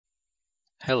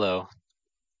Hello,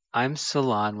 I'm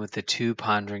Salann with the Two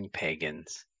Pondering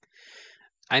Pagans.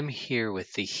 I'm here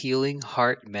with the Healing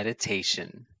Heart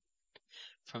Meditation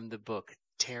from the book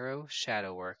Tarot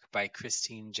Shadow Work by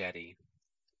Christine Jette.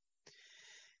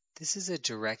 This is a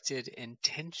directed,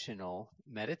 intentional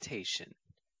meditation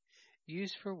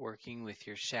used for working with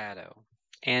your shadow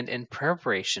and in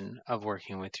preparation of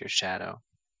working with your shadow.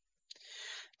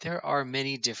 There are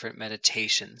many different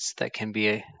meditations that can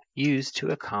be used to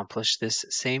accomplish this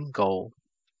same goal.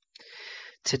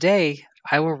 Today,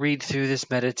 I will read through this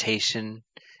meditation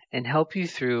and help you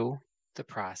through the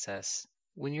process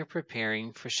when you're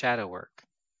preparing for shadow work.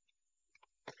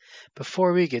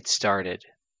 Before we get started,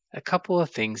 a couple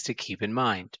of things to keep in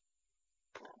mind.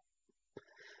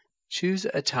 Choose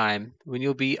a time when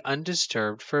you'll be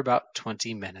undisturbed for about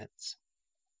 20 minutes.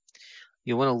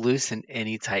 You'll want to loosen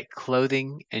any tight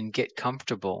clothing and get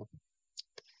comfortable.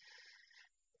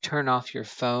 Turn off your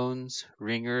phones,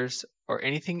 ringers, or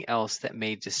anything else that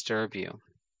may disturb you.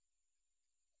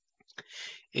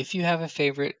 If you have a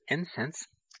favorite incense,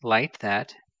 light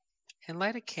that and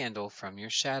light a candle from your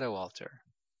shadow altar.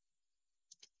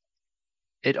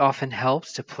 It often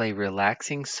helps to play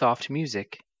relaxing, soft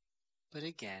music, but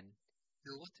again,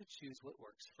 you'll want to choose what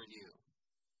works for you.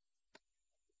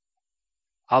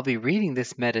 I'll be reading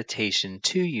this meditation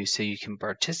to you so you can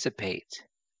participate,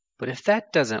 but if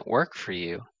that doesn't work for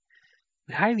you,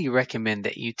 we highly recommend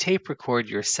that you tape record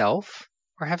yourself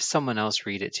or have someone else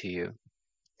read it to you.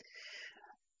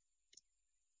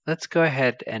 Let's go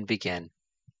ahead and begin.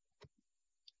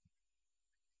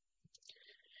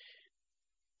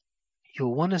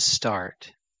 You'll want to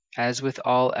start, as with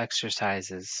all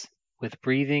exercises, with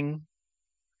breathing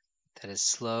that is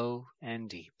slow and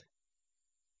deep.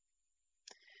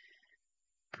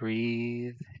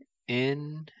 Breathe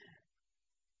in,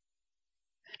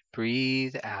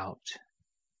 breathe out.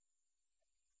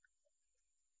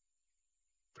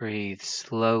 Breathe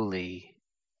slowly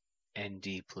and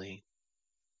deeply.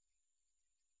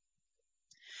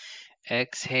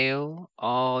 Exhale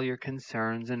all your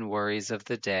concerns and worries of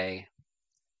the day.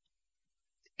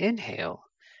 Inhale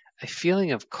a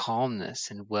feeling of calmness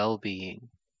and well-being.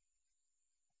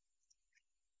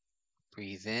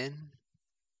 Breathe in.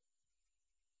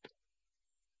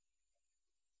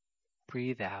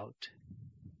 Breathe out.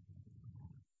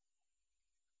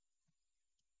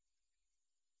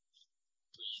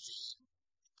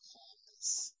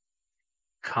 Calmness,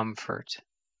 comfort,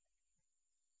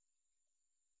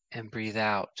 and breathe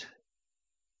out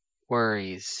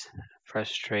worries,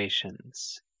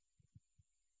 frustrations.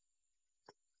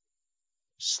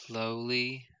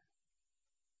 Slowly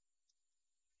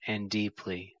and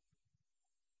deeply.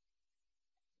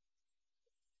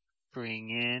 Bring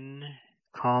in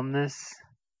calmness,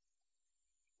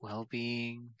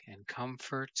 well-being, and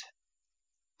comfort,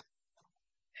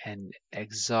 and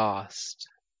exhaust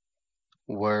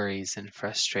worries and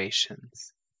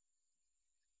frustrations.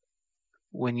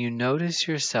 When you notice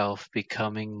yourself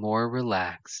becoming more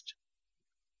relaxed,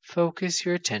 focus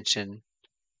your attention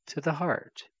to the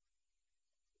heart.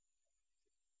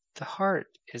 The heart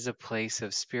is a place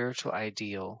of spiritual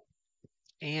ideal,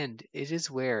 and it is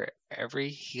where every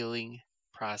healing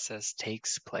process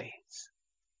takes place.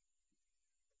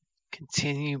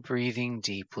 Continue breathing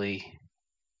deeply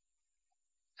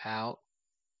out,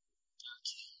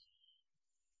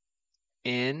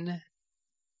 in.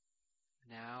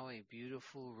 Now a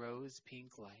beautiful rose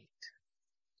pink light.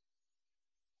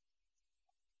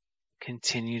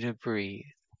 Continue to breathe,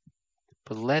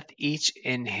 but let each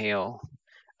inhale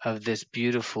of this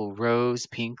beautiful rose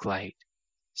pink light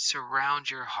surround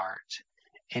your heart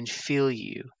and fill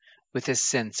you with a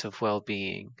sense of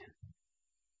well-being.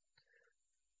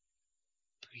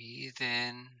 Breathe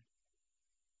in,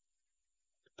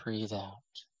 breathe out.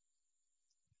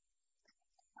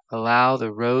 Allow the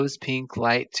rose pink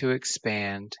light to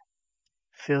expand,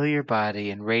 fill your body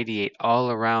and radiate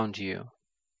all around you.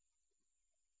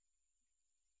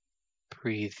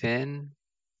 Breathe in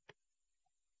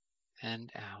and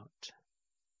out.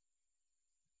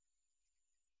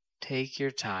 Take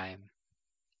your time.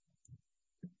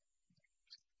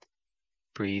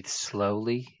 Breathe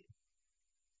slowly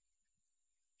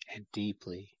and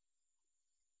deeply.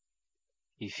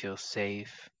 You feel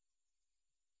safe,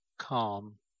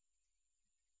 calm,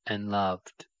 and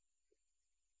loved.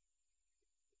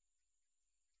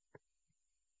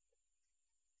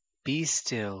 Be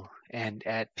still and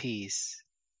at peace,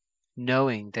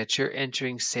 knowing that you're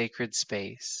entering sacred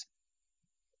space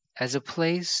as a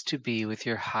place to be with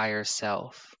your higher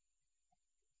self.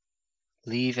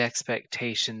 Leave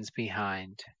expectations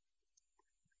behind.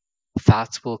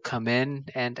 Thoughts will come in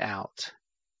and out.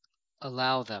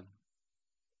 Allow them.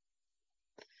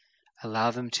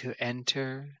 Allow them to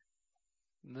enter,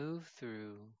 move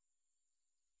through,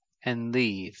 and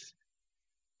leave,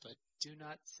 but do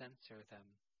not censor them.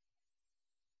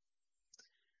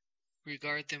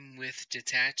 Regard them with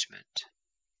detachment,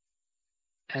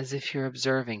 as if you're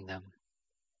observing them.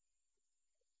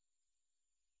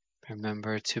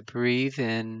 Remember to breathe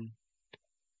in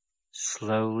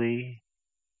slowly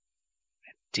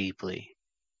and deeply.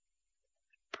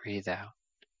 Breathe out,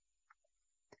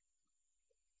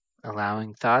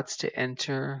 allowing thoughts to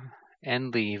enter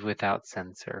and leave without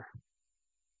censor.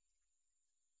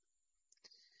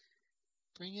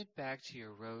 Bring it back to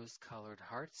your rose-colored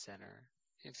heart center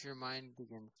if your mind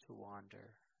begins to wander.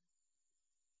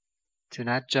 Do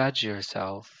not judge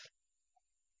yourself.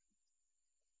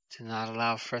 Do not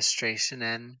allow frustration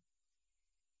in.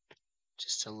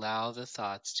 Just allow the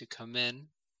thoughts to come in,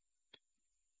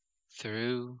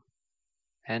 through,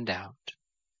 and out.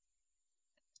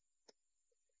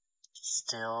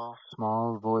 Still,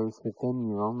 small voice within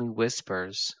you only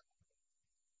whispers.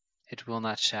 It will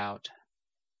not shout.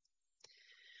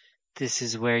 This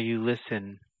is where you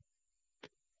listen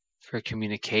for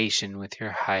communication with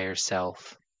your higher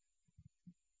self.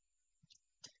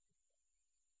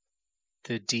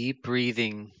 The deep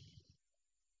breathing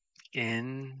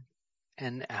in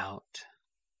and out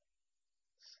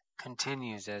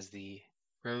continues as the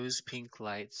rose pink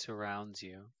light surrounds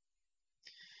you.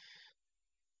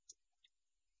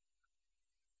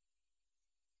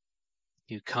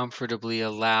 You comfortably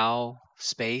allow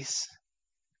space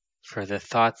for the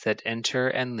thoughts that enter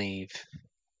and leave.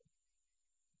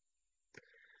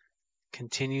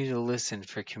 Continue to listen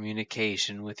for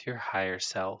communication with your higher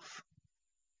self.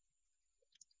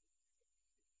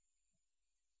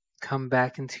 Come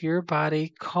back into your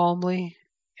body calmly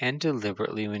and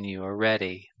deliberately when you are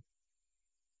ready.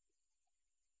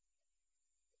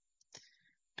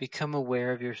 Become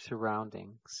aware of your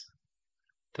surroundings,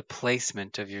 the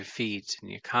placement of your feet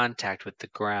and your contact with the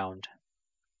ground.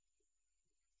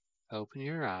 Open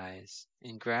your eyes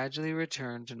and gradually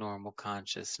return to normal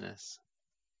consciousness.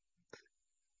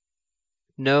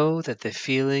 Know that the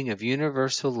feeling of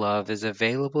universal love is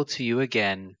available to you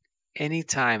again,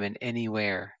 anytime and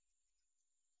anywhere.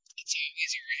 It's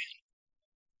always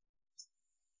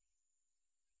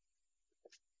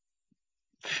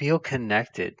around. Feel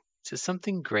connected to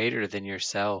something greater than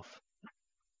yourself.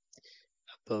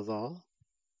 Above all,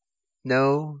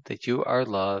 know that you are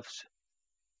loved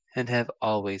and have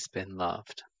always been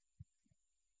loved.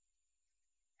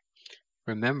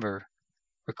 Remember,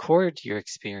 record your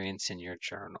experience in your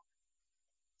journal.